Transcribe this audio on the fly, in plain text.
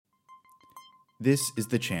This is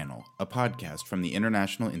The Channel, a podcast from the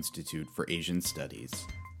International Institute for Asian Studies.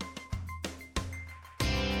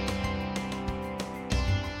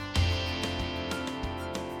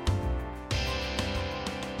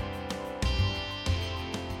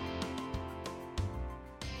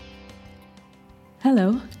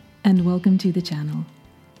 Hello, and welcome to The Channel.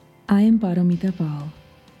 I am Paromita Paul.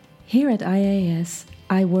 Here at IAS,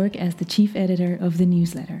 I work as the chief editor of the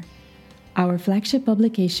newsletter, our flagship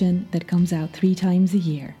publication that comes out 3 times a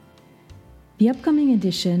year. The upcoming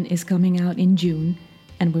edition is coming out in June,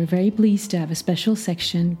 and we're very pleased to have a special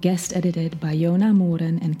section guest-edited by Jona,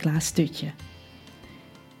 Mooren and Klaas Stutje.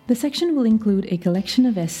 The section will include a collection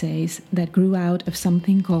of essays that grew out of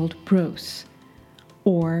something called PROS,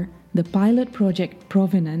 or the Pilot Project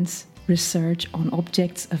Provenance Research on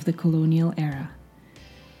Objects of the Colonial Era.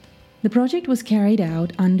 The project was carried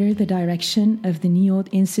out under the direction of the NIOD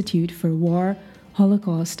Institute for War,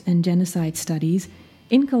 Holocaust and Genocide Studies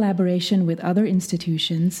in collaboration with other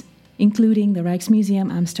institutions, including the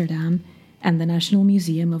Rijksmuseum Amsterdam and the National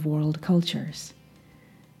Museum of World Cultures.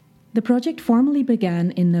 The project formally began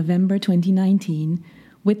in November 2019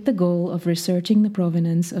 with the goal of researching the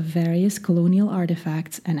provenance of various colonial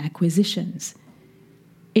artifacts and acquisitions.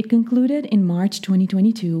 It concluded in March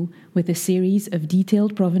 2022 with a series of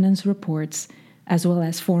detailed provenance reports, as well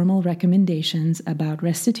as formal recommendations about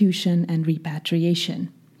restitution and repatriation.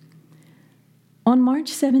 On March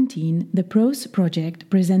 17, the PROS project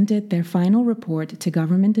presented their final report to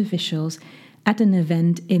government officials at an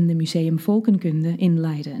event in the Museum Volkenkunde in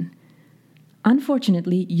Leiden.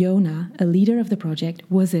 Unfortunately, Jona, a leader of the project,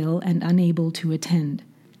 was ill and unable to attend.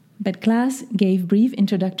 But Klaas gave brief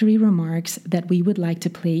introductory remarks that we would like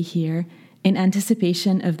to play here in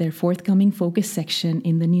anticipation of their forthcoming focus section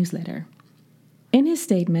in the newsletter. In his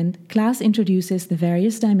statement, Klaas introduces the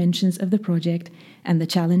various dimensions of the project and the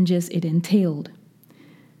challenges it entailed.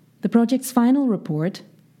 The project's final report,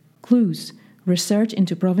 Clues, Research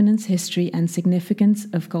into Provenance History and Significance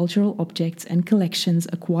of Cultural Objects and Collections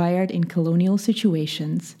Acquired in Colonial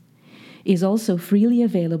Situations, is also freely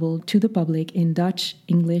available to the public in Dutch,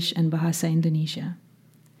 English, and Bahasa Indonesia.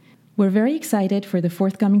 We're very excited for the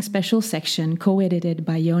forthcoming special section co-edited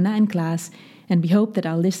by Jona and Klaas, and we hope that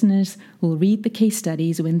our listeners will read the case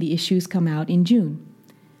studies when the issues come out in June.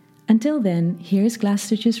 Until then, here's Klaas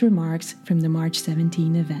Stutje's remarks from the March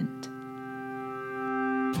 17 event.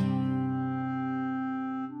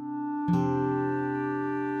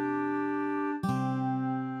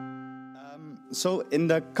 So in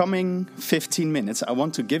the coming 15 minutes, I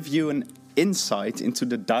want to give you an insight into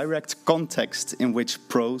the direct context in which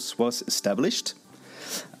PROS was established,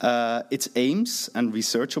 its aims and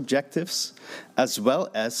research objectives, as well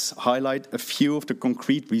as highlight a few of the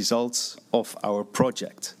concrete results of our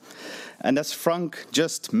project. And as Frank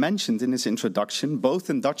just mentioned in his introduction, both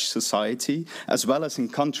in Dutch society as well as in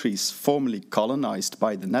countries formerly colonized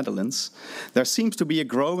by the Netherlands, there seems to be a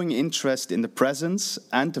growing interest in the presence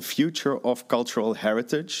and the future of cultural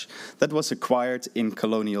heritage that was acquired in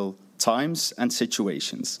colonial times and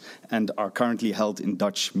situations and are currently held in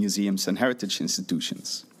Dutch museums and heritage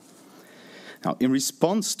institutions. Now, in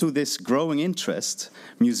response to this growing interest,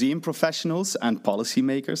 museum professionals and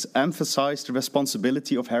policymakers emphasize the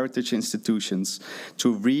responsibility of heritage institutions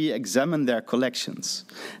to re-examine their collections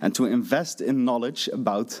and to invest in knowledge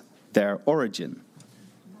about their origin.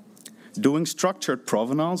 Doing structured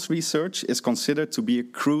provenance research is considered to be a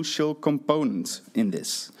crucial component in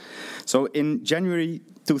this. So in January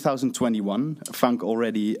 2021, Frank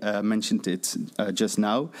already mentioned it just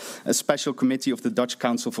now, a special committee of the Dutch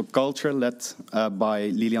Council for Culture, led by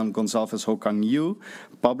Lilian Gonzalez Hokanyu,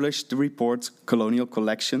 published the report Colonial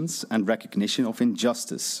Collections and Recognition of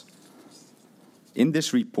Injustice. In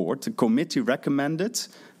this report, the committee recommended,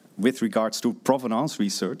 with regards to provenance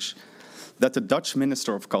research, that the Dutch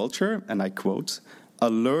Minister of Culture, and I quote,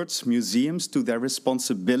 alerts museums to their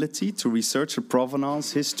responsibility to research the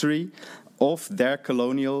provenance history of their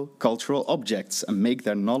colonial cultural objects and make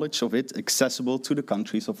their knowledge of it accessible to the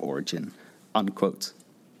countries of origin, unquote.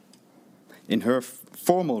 In her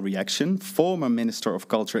formal reaction, former Minister of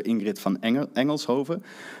Culture Ingrid van Engelshoven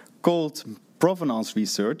called provenance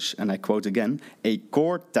research, and I quote again, a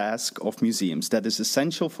core task of museums that is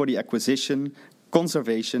essential for the acquisition,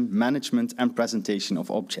 conservation, management and presentation of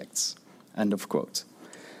objects, end of quote.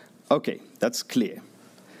 Okay, that's clear.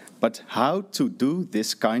 But how to do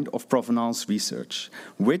this kind of provenance research?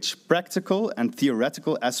 Which practical and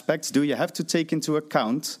theoretical aspects do you have to take into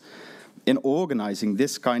account in organizing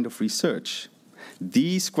this kind of research?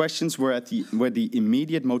 These questions were the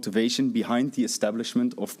immediate motivation behind the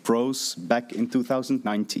establishment of PROS back in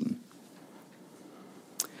 2019.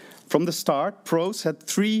 From the start, PROS had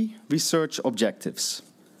 3 research objectives.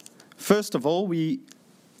 First of all, we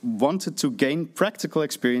wanted to gain practical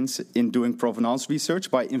experience in doing provenance research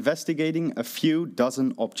by investigating a few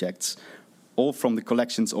dozen objects, all from the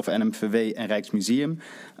collections of NMVW and Rijksmuseum,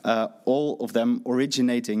 all of them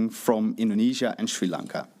originating from Indonesia and Sri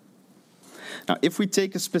Lanka. Now, if we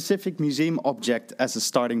take a specific museum object as a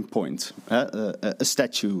starting point, a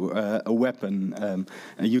statue, a weapon,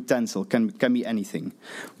 a utensil, can be anything,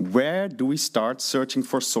 where do we start searching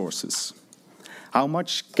for sources? How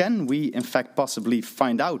much can we, in fact, possibly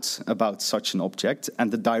find out about such an object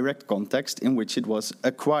and the direct context in which it was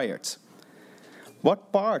acquired?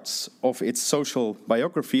 What parts of its social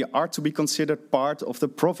biography are to be considered part of the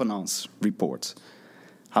provenance report?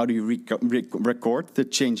 How do you record the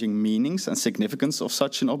changing meanings and significance of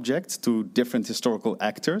such an object to different historical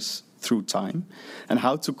actors through time? And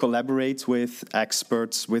how to collaborate with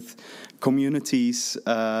experts, with communities,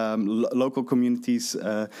 local communities,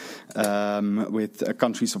 with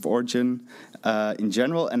countries of origin in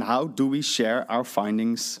general? And how do we share our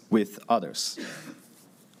findings with others?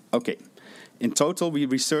 Okay. In total, we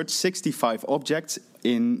researched 65 objects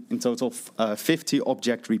in total 50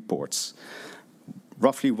 object reports.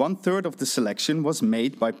 Roughly 1/3 of the selection was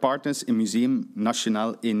made by partners in Museum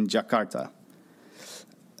Nasional in Jakarta.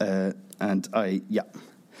 And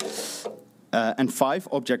 5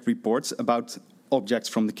 object reports about objects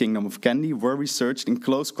from the Kingdom of Kandy were researched in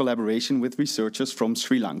close collaboration with researchers from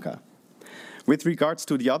Sri Lanka. With regards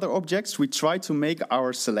to the other objects, we try to make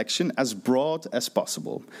our selection as broad as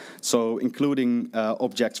possible. So including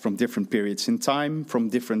objects from different periods in time, from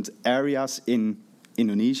different areas in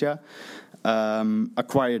Indonesia,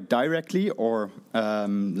 acquired directly or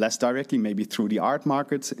less directly, maybe through the art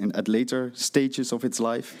market at later stages of its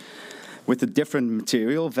life, with a different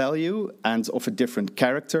material value and of a different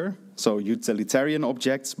character, so utilitarian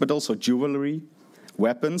objects, but also jewelry,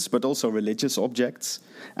 weapons, but also religious objects,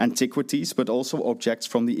 antiquities, but also objects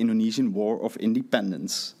from the Indonesian War of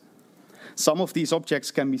Independence. Some of these objects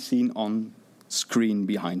can be seen on screen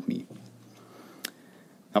behind me.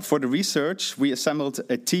 Now, for the research, we assembled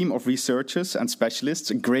a team of researchers and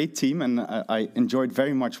specialists, a great team, and I enjoyed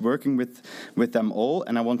very much working with them all.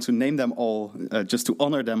 And I want to name them all, just to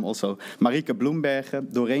honor them also. Marieke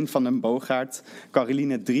Bloembergen, Doreen van den Boogaard,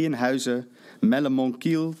 Caroline Drieënhuizen, Melle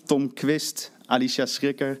Monkiel, Tom Quist, Alicia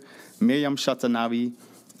Schrikker, Mirjam Shatanawi,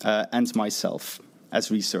 and myself as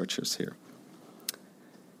researchers here.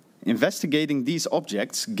 Investigating these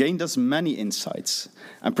objects gained us many insights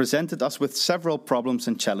and presented us with several problems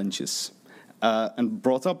and challenges, and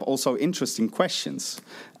brought up also interesting questions.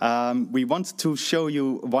 We want to show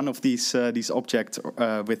you one of these objects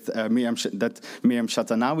with Mirjam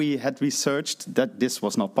Shatanawi had researched. That this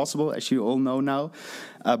was not possible, as you all know now.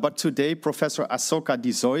 But today, Professor Asoka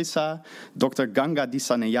Dizoisa, Dr. Ganga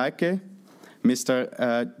Disanayake, Mr.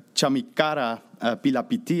 Chamikara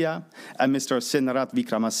Pilapitia, and Mr. Sinnarat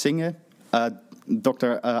Wickramasinghe,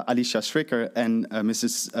 Dr. Alicia Schrikker, and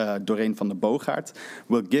Mrs. Doreen van den Boogaard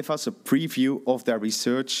will give us a preview of their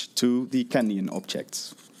research to the Kandian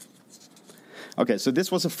objects. Okay, so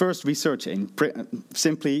this was a first research aim,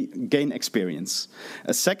 simply gain experience.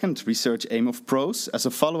 A second research aim of PROS, as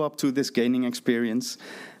a follow-up to this gaining experience,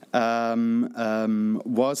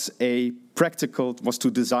 was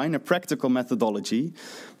to design a practical methodology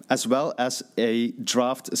as well as a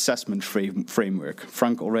draft assessment framework.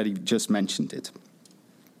 Frank already just mentioned it.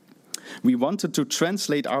 We wanted to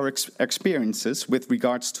translate our experiences with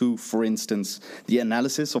regards to, for instance, the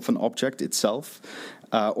analysis of an object itself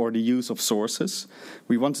or the use of sources.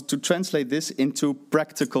 We wanted to translate this into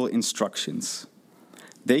practical instructions.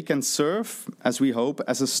 They can serve, as we hope,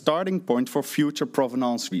 as a starting point for future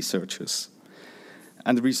provenance researchers.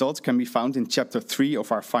 And the results can be found in Chapter 3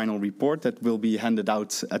 of our final report that will be handed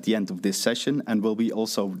out at the end of this session and will be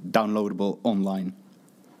also downloadable online.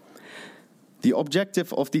 The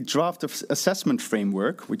objective of the draft assessment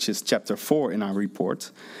framework, which is Chapter 4 in our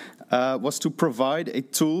report, was to provide a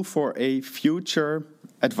tool for a future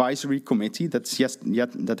advisory committee that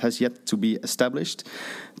has yet to be established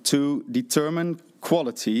to determine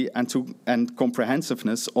quality and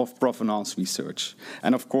comprehensiveness of provenance research.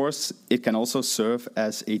 And of course, it can also serve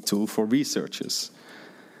as a tool for researchers.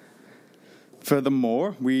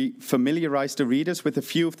 Furthermore, we familiarize the readers with a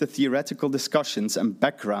few of the theoretical discussions and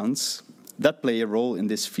backgrounds that play a role in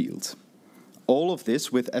this field. All of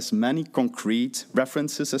this with as many concrete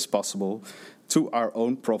references as possible to our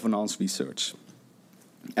own provenance research.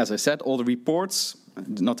 As I said, all the reports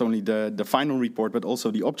not only the final report, but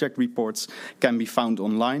also the object reports can be found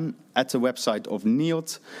online at the website of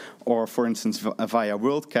NIOD, or for instance via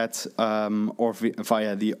WorldCat, or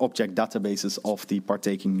via the object databases of the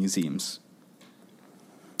partaking museums.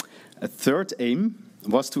 A third aim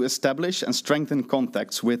was to establish and strengthen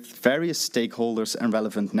contacts with various stakeholders and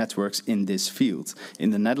relevant networks in this field, in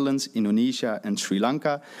the Netherlands, Indonesia and Sri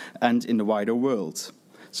Lanka, and in the wider world.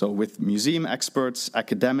 So with museum experts,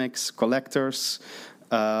 academics, collectors,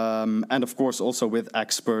 and of course also with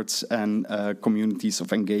experts and communities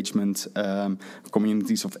of engagement,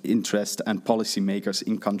 communities of interest and policymakers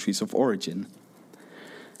in countries of origin.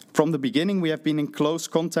 From the beginning, we have been in close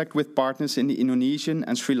contact with partners in the Indonesian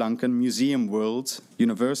and Sri Lankan museum world,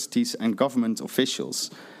 universities and government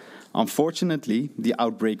officials. Unfortunately, the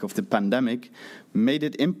outbreak of the pandemic made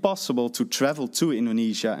it impossible to travel to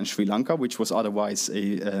Indonesia and Sri Lanka, which was otherwise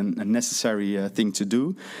a necessary thing to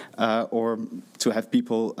do, or to have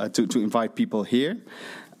people, to invite people here.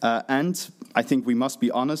 And I think we must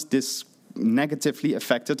be honest, this negatively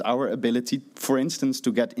affected our ability, for instance,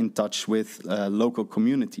 to get in touch with local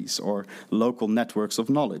communities or local networks of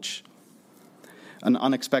knowledge. An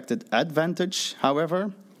unexpected advantage,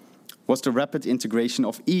 however, was the rapid integration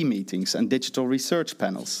of e-meetings and digital research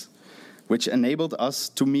panels, which enabled us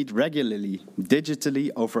to meet regularly,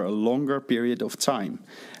 digitally, over a longer period of time.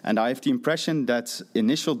 And I have the impression that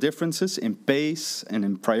initial differences in pace and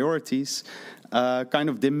in priorities kind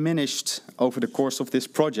of diminished over the course of this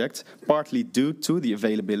project, partly due to the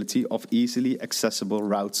availability of easily accessible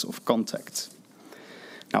routes of contact.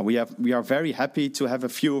 Now, we are very happy to have a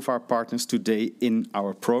few of our partners today in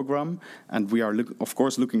our program, and we are, of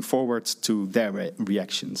course, looking forward to their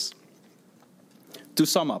reactions. To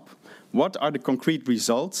sum up, what are the concrete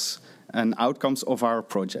results and outcomes of our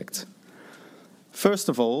project? First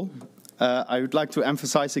of all, I would like to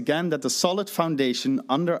emphasize again that the solid foundation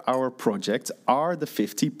under our project are the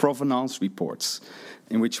 50 provenance reports,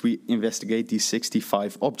 in which we investigate these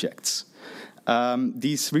 65 objects.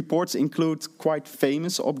 These reports include quite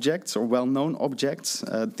famous objects or well-known objects.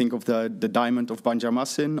 Think of the diamond of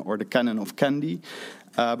Banjarmasin or the cannon of Kandy,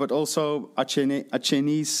 but also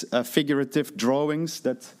Achenese figurative drawings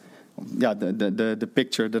that, the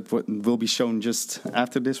picture that will be shown just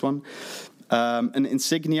after this one. An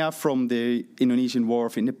insignia from the Indonesian War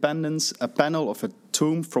of Independence, a panel of a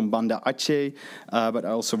tomb from Banda Aceh, but I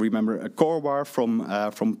also remember a korwar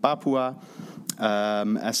from Papua.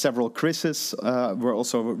 Several krises were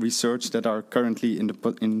also researched that are currently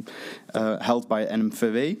held by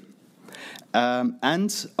NMVW.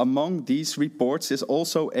 And among these reports is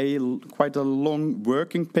also quite a long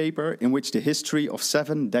working paper in which the history of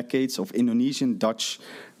 7 decades of Indonesian-Dutch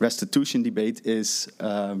restitution debate is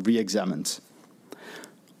re-examined.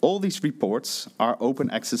 All these reports are open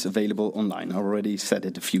access available online. I already said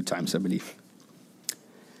it a few times, I believe.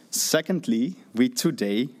 Secondly, we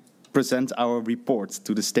today present our report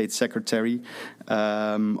to the State Secretary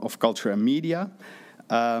of Culture and Media,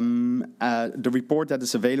 the report that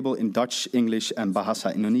is available in Dutch, English and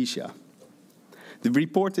Bahasa Indonesia. The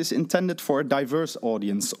report is intended for a diverse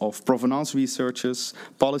audience of provenance researchers,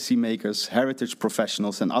 policymakers, heritage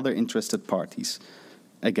professionals and other interested parties,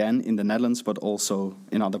 again in the Netherlands but also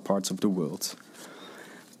in other parts of the world.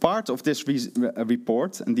 Part of this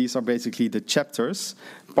report, and these are basically the chapters,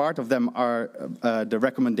 part of them are the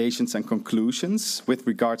recommendations and conclusions with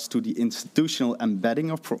regards to the institutional embedding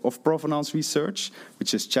of provenance research,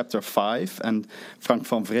 which is chapter 5, and Frank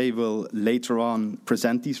van Vree will later on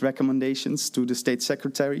present these recommendations to the State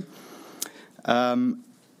Secretary.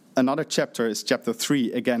 Another chapter is chapter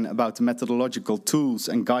 3, again about the methodological tools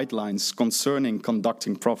and guidelines concerning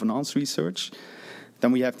conducting provenance research.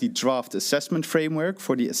 Then we have the draft assessment framework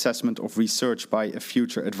for the assessment of research by a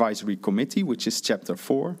future advisory committee, which is chapter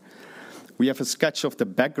 4. We have a sketch of the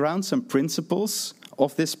backgrounds and principles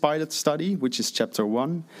of this pilot study, which is chapter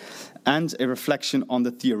 1, and a reflection on the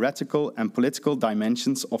theoretical and political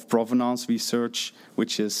dimensions of provenance research,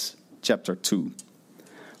 which is chapter 2.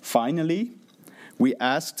 Finally, we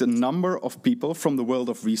asked a number of people from the world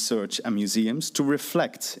of research and museums to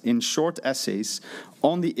reflect in short essays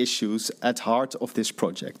on the issues at heart of this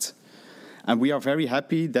project. And we are very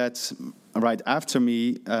happy that right after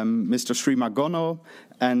me, Mr. Sri Magono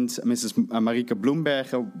and Mrs. Marike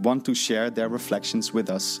Bloemberger want to share their reflections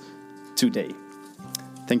with us today.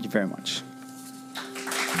 Thank you very much.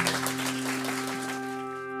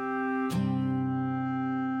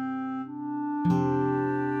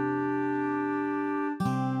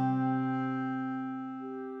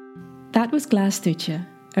 That was Klaas Stutje,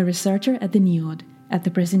 a researcher at the NIOD, at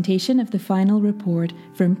the presentation of the final report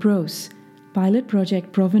from PROS, Pilot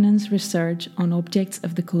Project Provenance Research on Objects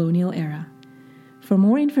of the Colonial Era. For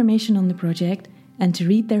more information on the project and to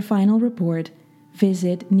read their final report,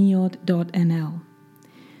 visit neod.nl.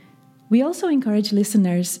 We also encourage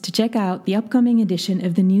listeners to check out the upcoming edition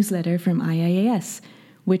of the newsletter from IIAS,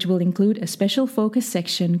 which will include a special focus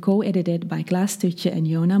section co-edited by Klaas, Stutje and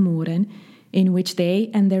Jona Mooren, in which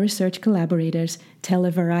they and their research collaborators tell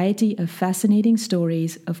a variety of fascinating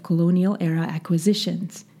stories of colonial-era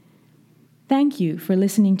acquisitions. Thank you for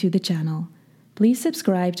listening to the channel. Please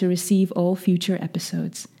subscribe to receive all future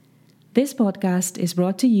episodes. This podcast is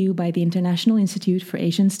brought to you by the International Institute for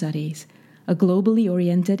Asian Studies, a globally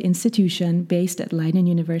oriented institution based at Leiden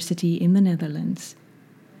University in the Netherlands.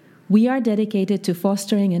 We are dedicated to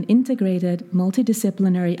fostering an integrated,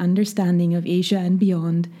 multidisciplinary understanding of Asia and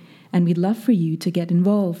beyond, and we'd love for you to get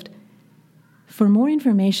involved. For more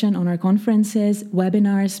information on our conferences,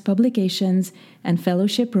 webinars, publications, and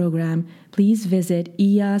fellowship program, please visit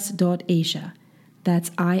ias.asia. That's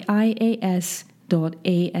IIAS.ASIA.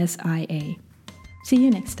 See you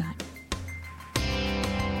next time.